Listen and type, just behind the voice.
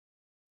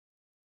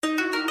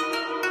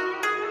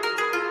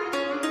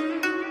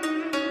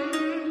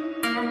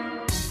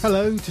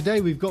Hello,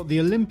 today we've got the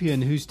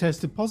Olympian who's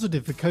tested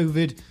positive for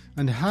COVID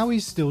and how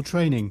he's still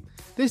training.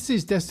 This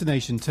is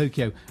Destination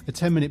Tokyo, a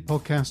 10-minute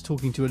podcast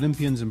talking to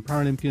Olympians and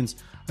Paralympians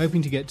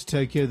hoping to get to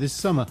Tokyo this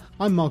summer.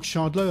 I'm Mark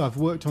Shardlow. I've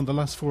worked on the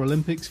last 4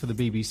 Olympics for the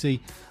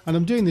BBC, and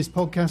I'm doing this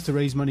podcast to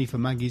raise money for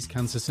Maggie's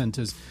Cancer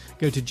Centres.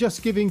 Go to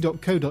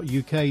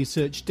justgiving.co.uk,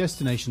 search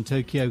Destination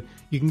Tokyo.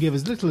 You can give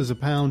as little as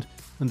 £1,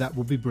 and that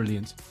will be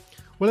brilliant.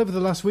 Well, over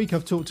the last week,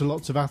 I've talked to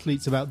lots of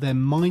athletes about their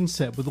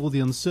mindset with all the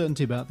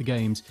uncertainty about the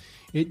Games.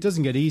 It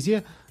doesn't get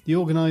easier. The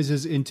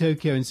organisers in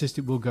Tokyo insist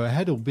it will go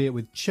ahead, albeit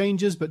with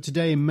changes, but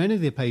today in many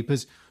of their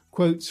papers,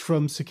 quotes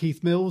from Sir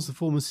Keith Mills, the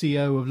former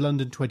CEO of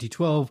London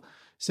 2012,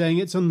 saying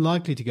it's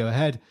unlikely to go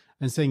ahead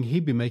and saying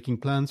he'd be making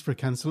plans for a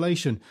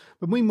cancellation.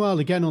 But meanwhile,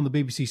 again on the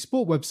BBC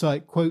Sport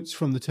website, quotes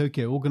from the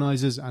Tokyo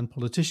organisers and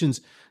politicians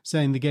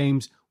saying the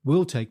Games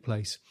will take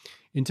place.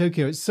 In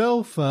Tokyo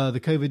itself, the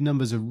COVID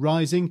numbers are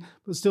rising,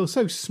 but still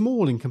so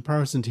small in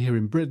comparison to here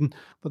in Britain,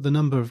 but the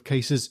number of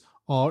cases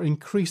are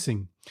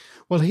increasing.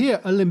 Well,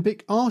 here,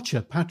 Olympic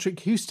archer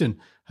Patrick Houston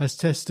has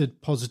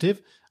tested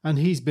positive and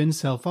he's been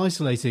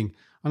self-isolating.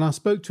 And I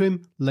spoke to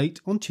him late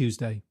on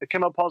Tuesday. It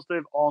came out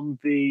positive on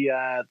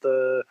I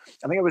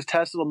think it was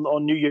tested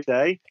on New Year's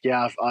Day.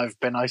 Yeah, I've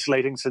been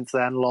isolating since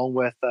then, along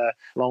with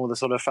the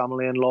sort of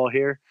family-in-law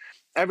here.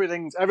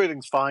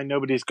 Everything's fine.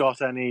 Nobody's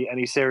got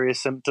any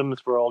serious symptoms.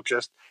 We're all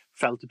just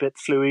felt a bit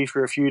fluey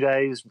for a few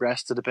days,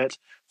 rested a bit.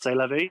 C'est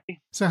la vie.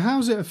 So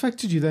how's it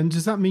affected you then?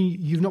 Does that mean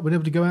you've not been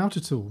able to go out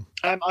at all?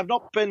 I've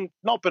not been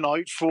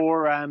out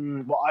for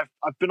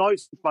I've been out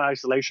since my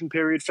isolation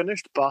period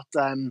finished, but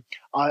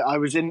I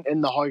was in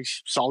the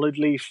house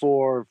solidly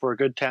for a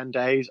good 10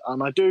 days,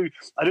 and I do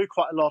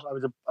quite a lot. I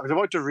was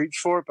about to reach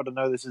for it, but I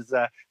know this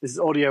is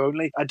audio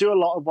only. I do a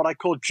lot of what I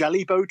call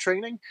jelly bow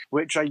training,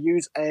 which I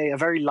use a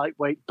very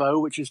lightweight bow,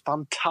 which is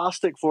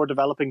fantastic for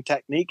developing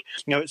technique.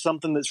 You know, it's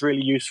something that's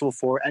really useful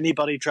for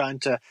anybody trying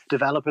to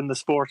develop in the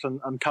sport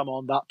and come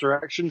on that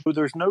direction. But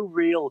there's no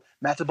real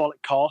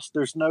metabolic cost.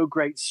 There's no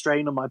great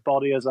strain on my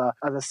body as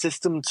a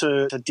system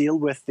to deal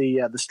with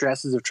the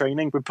stresses of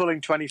training. We're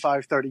pulling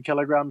 25, 30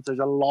 kilograms. There's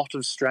a lot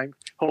of strength,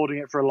 holding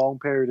it for a long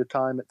period of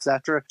time,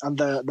 etc. And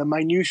the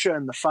minutiae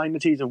and the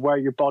finities of where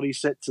your body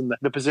sits and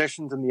the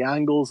positions and the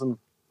angles and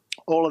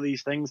all of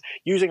these things,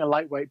 using a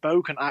lightweight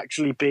bow can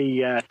actually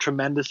be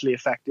tremendously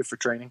effective for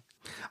training.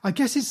 I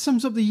guess it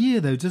sums up the year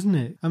though, doesn't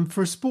it? And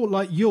for a sport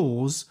like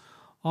yours,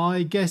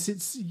 I guess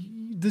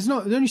there's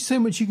only so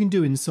much you can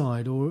do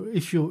inside, or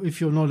if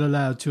you're not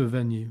allowed to a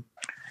venue.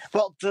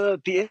 Well,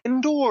 the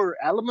indoor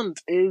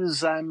element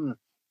is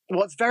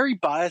it's very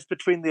biased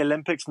between the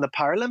Olympics and the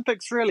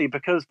Paralympics, really,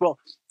 because, well,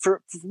 for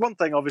one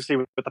thing, obviously,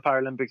 with the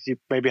Paralympics, you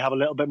maybe have a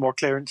little bit more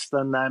clearance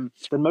than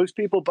most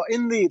people. But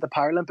in the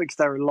Paralympics,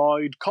 they're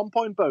allowed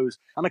compound bows.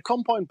 And a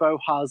compound bow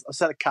has a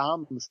set of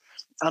cams,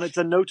 and it's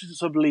a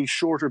noticeably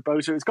shorter bow.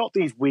 So it's got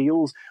these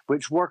wheels,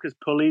 which work as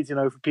pulleys, you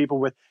know, for people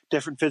with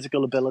different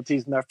physical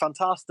abilities. And they're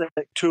fantastic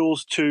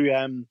tools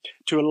to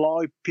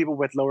allow people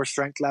with lower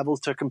strength levels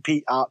to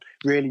compete at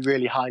really,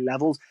 really high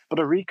levels. But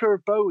a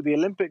recurve bow, the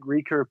Olympic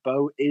recurve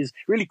bow, is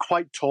really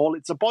quite tall.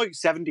 It's about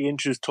 70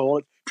 inches tall.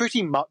 It's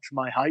pretty much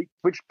my height,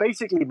 which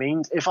basically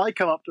means if I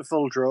come up to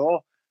full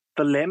draw,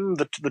 the limb,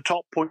 the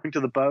top point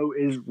of the bow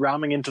is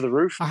ramming into the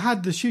roof. I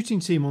had the shooting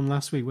team on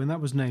last week when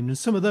that was named, and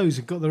some of those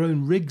had got their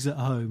own rigs at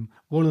home.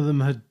 One of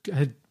them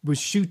was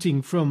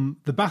shooting from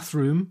the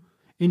bathroom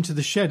into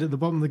the shed at the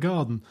bottom of the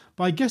garden.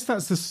 But I guess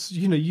that's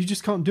you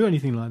just can't do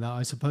anything like that,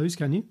 I suppose,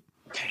 can you?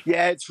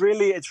 Yeah, it's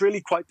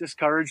really quite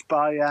discouraged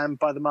by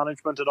the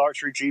management at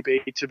Archery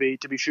GB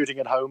to be shooting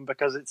at home,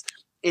 because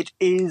it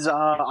is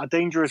a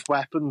dangerous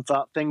weapon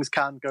that things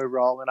can go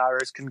wrong and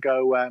arrows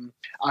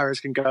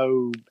can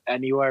go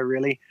anywhere,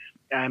 really.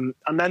 And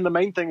then the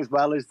main thing as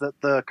well is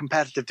that the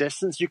competitive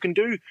distance, you can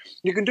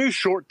do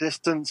short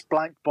distance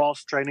blank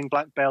boss training,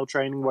 blank bell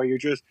training, where you're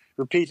just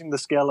repeating the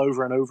skill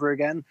over and over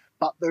again.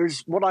 But there's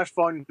what I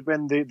found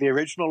when the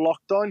original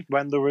lockdown,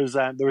 when there was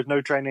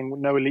no training,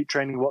 no elite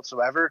training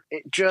whatsoever,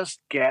 it just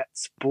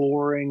gets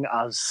boring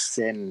as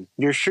sin.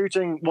 You're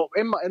shooting, well,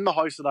 in the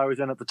house that I was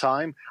in at the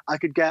time, I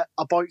could get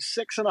about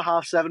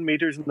 6.5, 7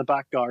 meters in the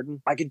back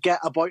garden. I could get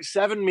about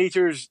 7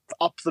 meters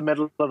up the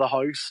middle of the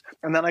house,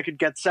 and then I could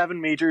get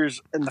 7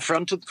 meters in the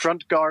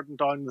front garden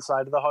down the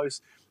side of the house,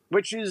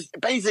 which is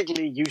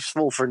basically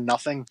useful for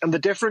nothing. And the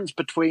difference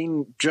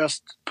between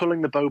just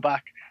pulling the bow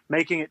back,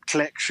 making it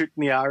click,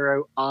 shooting the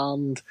arrow,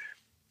 and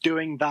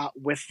doing that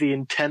with the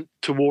intent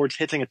towards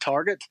hitting a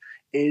target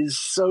is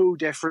so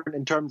different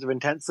in terms of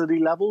intensity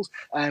levels.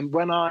 And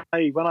when I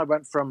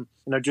went from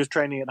just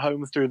training at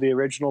home through the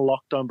original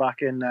lockdown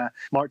back in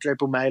March,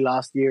 April, May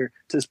last year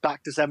to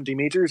back to 70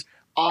 meters,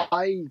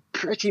 I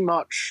pretty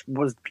much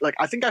was like,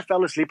 I think I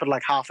fell asleep at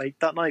like 8:30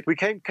 that night. We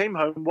came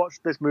home,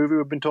 watched this movie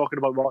we've been talking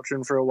about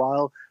watching for a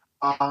while,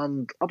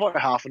 and about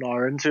half an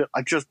hour into it,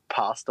 I just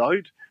passed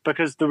out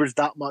because there was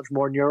that much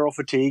more neural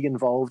fatigue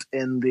involved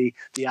in the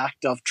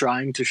act of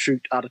trying to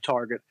shoot at a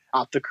target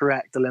at the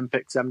correct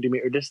Olympic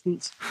 70-meter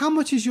distance. How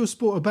much is your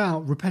sport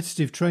about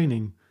repetitive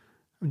training?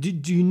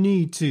 Do you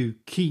need to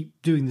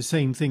keep doing the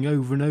same thing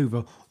over and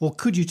over, or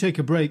could you take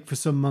a break for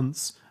some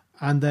months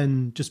and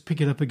then just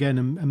pick it up again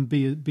and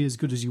be as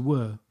good as you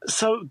were?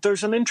 So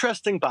there's an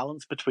interesting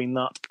balance between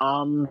that,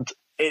 and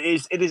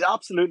it is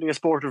absolutely a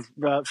sport of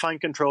fine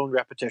control and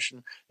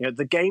repetition.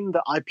 The game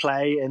that I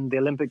play in the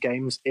Olympic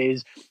Games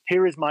is,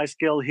 here is my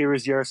skill, here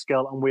is your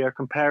skill, and we are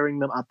comparing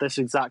them at this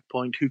exact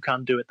point, who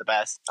can do it the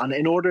best. And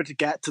in order to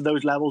get to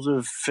those levels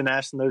of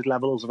finesse and those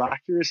levels of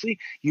accuracy,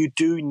 you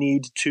do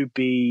need to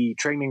be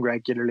training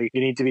regularly.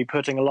 You need to be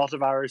putting a lot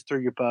of hours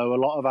through your bow, a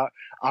lot of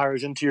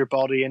hours into your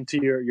body, into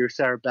your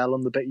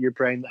cerebellum, the bit of your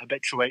brain that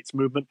habituates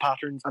movement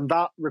patterns, and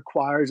that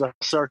requires a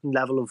certain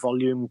level of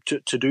volume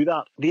to do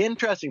that. The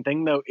interesting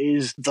thing, though,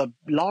 is the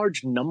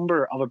large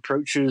number of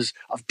approaches,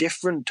 of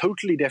different,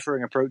 totally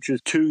differing approaches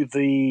to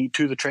the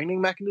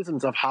training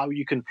mechanisms of how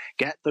you can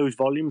get those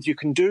volumes. You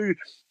can do,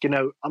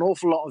 an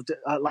awful lot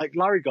of like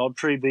Larry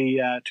Godfrey,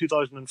 the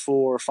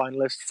 2004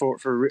 finalist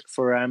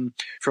for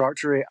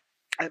archery.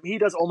 He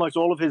does almost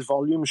all of his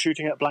volume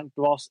shooting at blank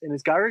boss in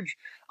his garage,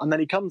 and then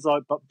he comes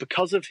out, but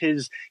because of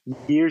his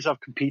years of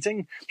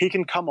competing, he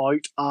can come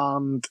out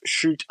and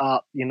shoot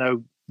at,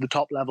 the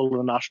top level of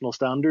the national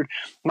standard.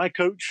 My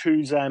coach,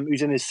 who's in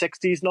his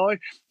 60s now,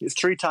 is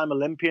 3-time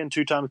Olympian,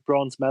 2 times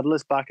bronze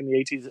medalist back in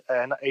the 80s,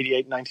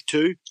 88,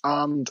 92.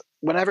 And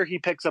whenever he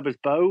picks up his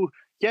bow,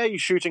 he's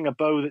shooting a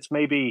bow that's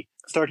maybe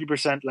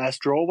 30% less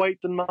draw weight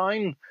than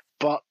mine.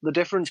 But the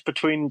difference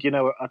between,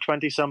 a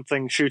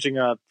 20-something shooting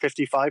a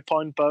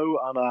 55-pound bow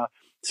and a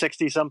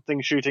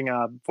 60-something shooting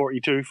a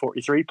 42,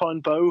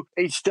 43-pound bow,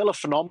 he's still a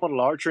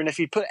phenomenal archer. And if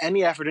he put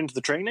any effort into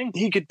the training,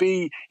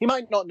 he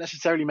might not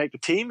necessarily make the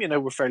team.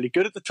 We're fairly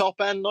good at the top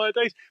end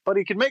nowadays, but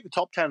he could make the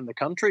top 10 in the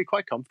country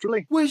quite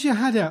comfortably. Where's your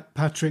head at,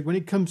 Patrick, when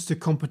it comes to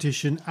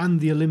competition and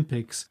the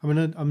Olympics? I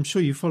mean, I'm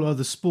sure you follow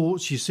other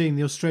sports. You're seeing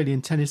the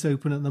Australian Tennis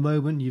Open at the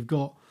moment. You've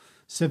got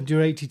 70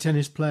 or 80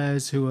 tennis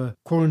players who are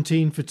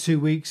quarantined for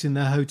 2 weeks in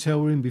their hotel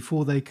room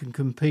before they can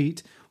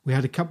compete. We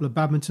had a couple of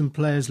badminton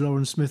players,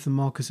 Lauren Smith and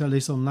Marcus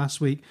Ellis, on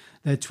last week.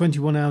 They're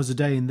 21 hours a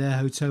day in their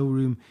hotel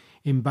room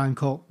in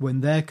Bangkok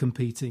when they're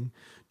competing.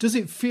 Does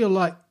it feel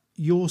like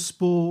your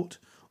sport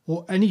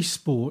or any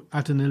sport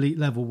at an elite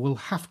level will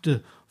have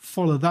to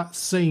follow that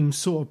same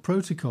sort of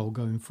protocol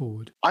going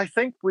forward? I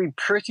think we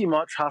pretty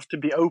much have to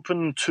be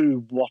open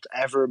to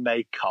whatever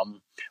may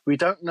come. We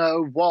don't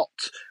know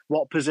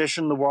what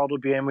position the world will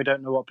be in. We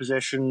don't know what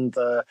position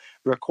the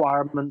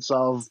requirements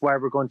of where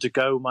we're going to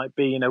go might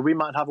be. We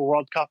might have a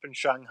World Cup in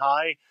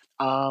Shanghai,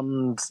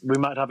 and we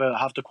might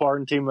have to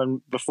quarantine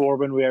when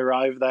we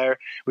arrive there.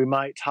 We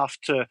might have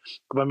to,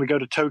 when we go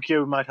to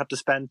Tokyo, we might have to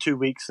spend 2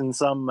 weeks in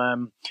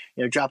some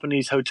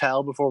Japanese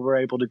hotel before we're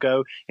able to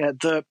go.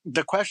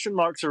 The question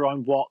marks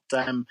around what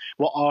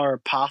our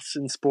paths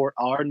in sport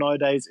are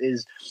nowadays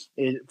is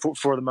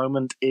for the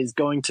moment is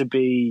going to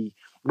be,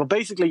 well,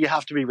 basically you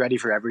have to be ready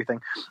for everything.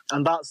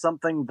 And that's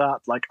something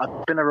that,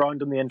 I've been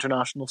around in the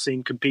international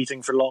scene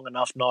competing for long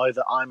enough now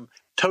that I'm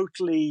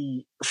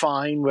totally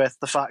fine with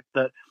the fact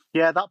that,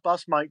 that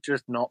bus might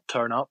just not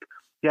turn up.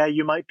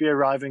 You might be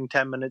arriving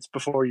 10 minutes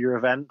before your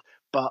event,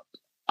 but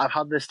I've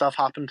had this stuff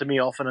happen to me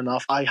often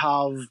enough. I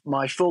have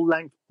my full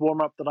length warm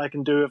up that I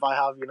can do if I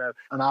have,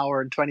 an hour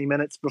and 20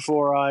 minutes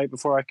before I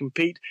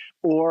compete,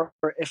 or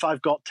if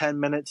I've got 10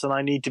 minutes and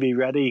I need to be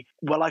ready,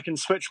 well, I can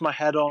switch my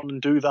head on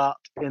and do that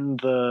in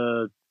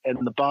the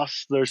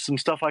bus. There's some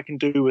stuff I can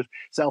do with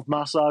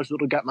self-massage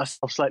that'll get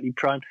myself slightly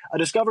primed. I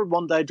discovered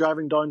one day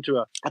driving down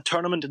to a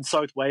tournament in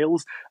South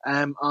Wales,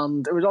 and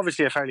it was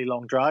obviously a fairly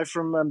long drive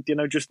from,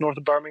 just north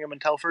of Birmingham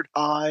and Telford.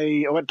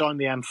 I went down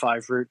the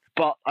M5 route,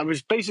 but I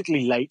was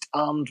basically late,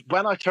 and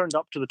when I turned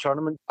up to the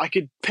tournament, I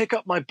could pick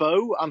up my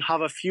bow and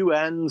have a few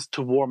ends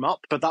to warm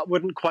up, but that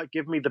wouldn't quite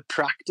give me the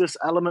practice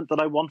element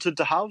that I wanted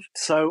to have.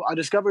 So I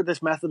discovered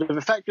this method of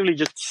effectively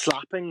just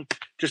slapping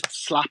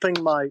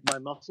my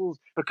muscles,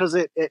 because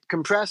it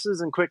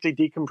compresses and quickly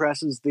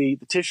decompresses the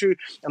tissue,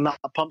 and that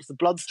pumps the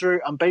blood through.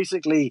 And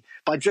basically,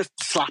 by just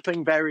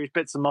slapping various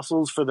bits of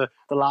muscles for the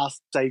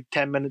last, say,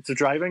 10 minutes of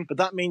driving, but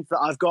that means that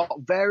I've got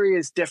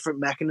various different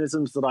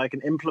mechanisms that I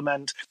can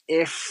implement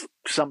if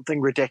something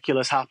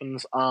ridiculous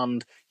happens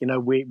and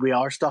we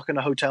are stuck in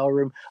a hotel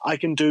room. I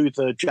can do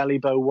the jelly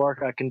bow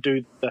work, I can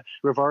do the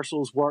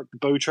reversals work, the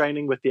bow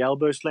training with the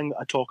elbow sling.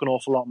 I talk an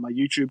awful lot on my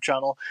YouTube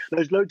channel.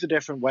 There's loads of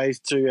different ways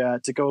to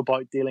go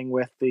about dealing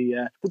with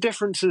the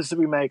differences that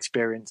we may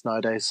experience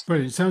nowadays.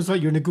 Brilliant. Sounds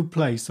like you're in a good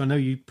place. I know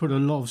you put a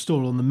lot of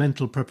store on the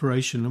mental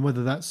preparation, and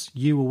whether that's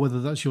you or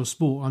whether that's your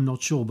sport, I'm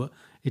not sure, but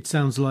it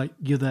sounds like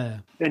you're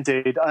there.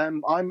 Indeed.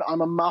 I'm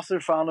a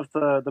massive fan of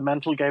the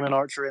mental game in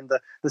archery, and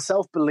the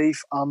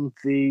self-belief and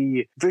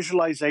the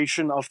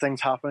visualization of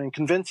things happening,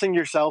 convincing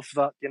yourself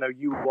that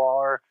you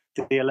are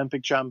the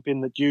Olympic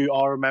champion, that you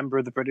are a member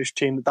of the British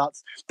team.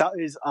 That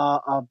is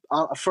a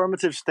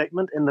affirmative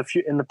statement in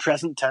the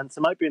present tense.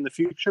 It might be in the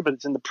future, but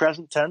it's in the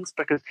present tense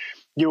because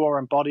you are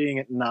embodying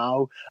it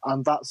now,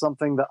 and that's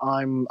something that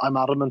I'm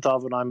adamant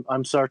of, and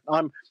I'm certain.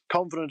 I'm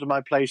confident of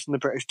my place in the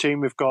British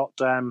team. We've got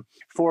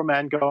 4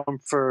 men going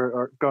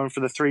for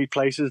the 3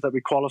 places that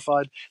we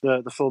qualified.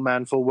 The full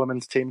men, full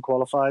women's team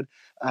qualified.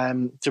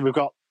 So we've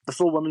got the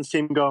full women's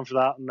team going for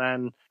that, and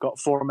then got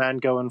 4 men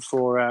going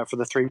for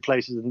the 3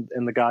 places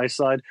in the guys'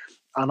 side.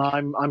 And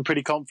I'm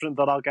pretty confident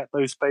that I'll get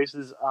those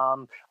spaces.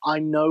 I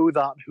know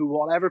that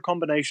whatever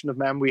combination of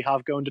men we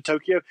have going to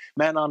Tokyo,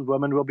 men and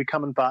women, will be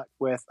coming back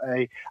with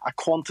a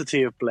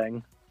quantity of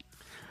bling.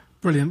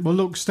 Brilliant. Well,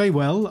 look, stay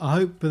well. I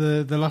hope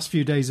the last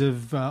few days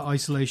of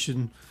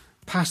isolation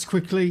pass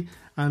quickly,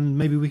 and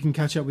maybe we can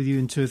catch up with you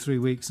in 2 or 3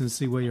 weeks and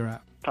see where you're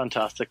at.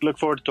 Fantastic. Look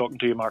forward to talking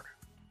to you, Mark.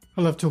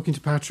 I love talking to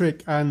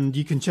Patrick, and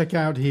you can check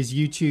out his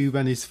YouTube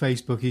and his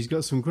Facebook. He's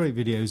got some great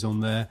videos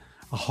on there,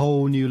 a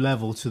whole new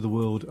level to the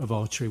world of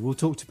archery. We'll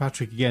talk to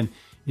Patrick again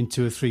in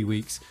 2 or 3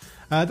 weeks.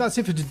 That's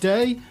it for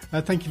today.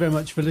 Thank you very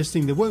much for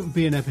listening. There won't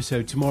be an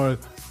episode tomorrow,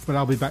 but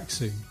I'll be back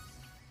soon.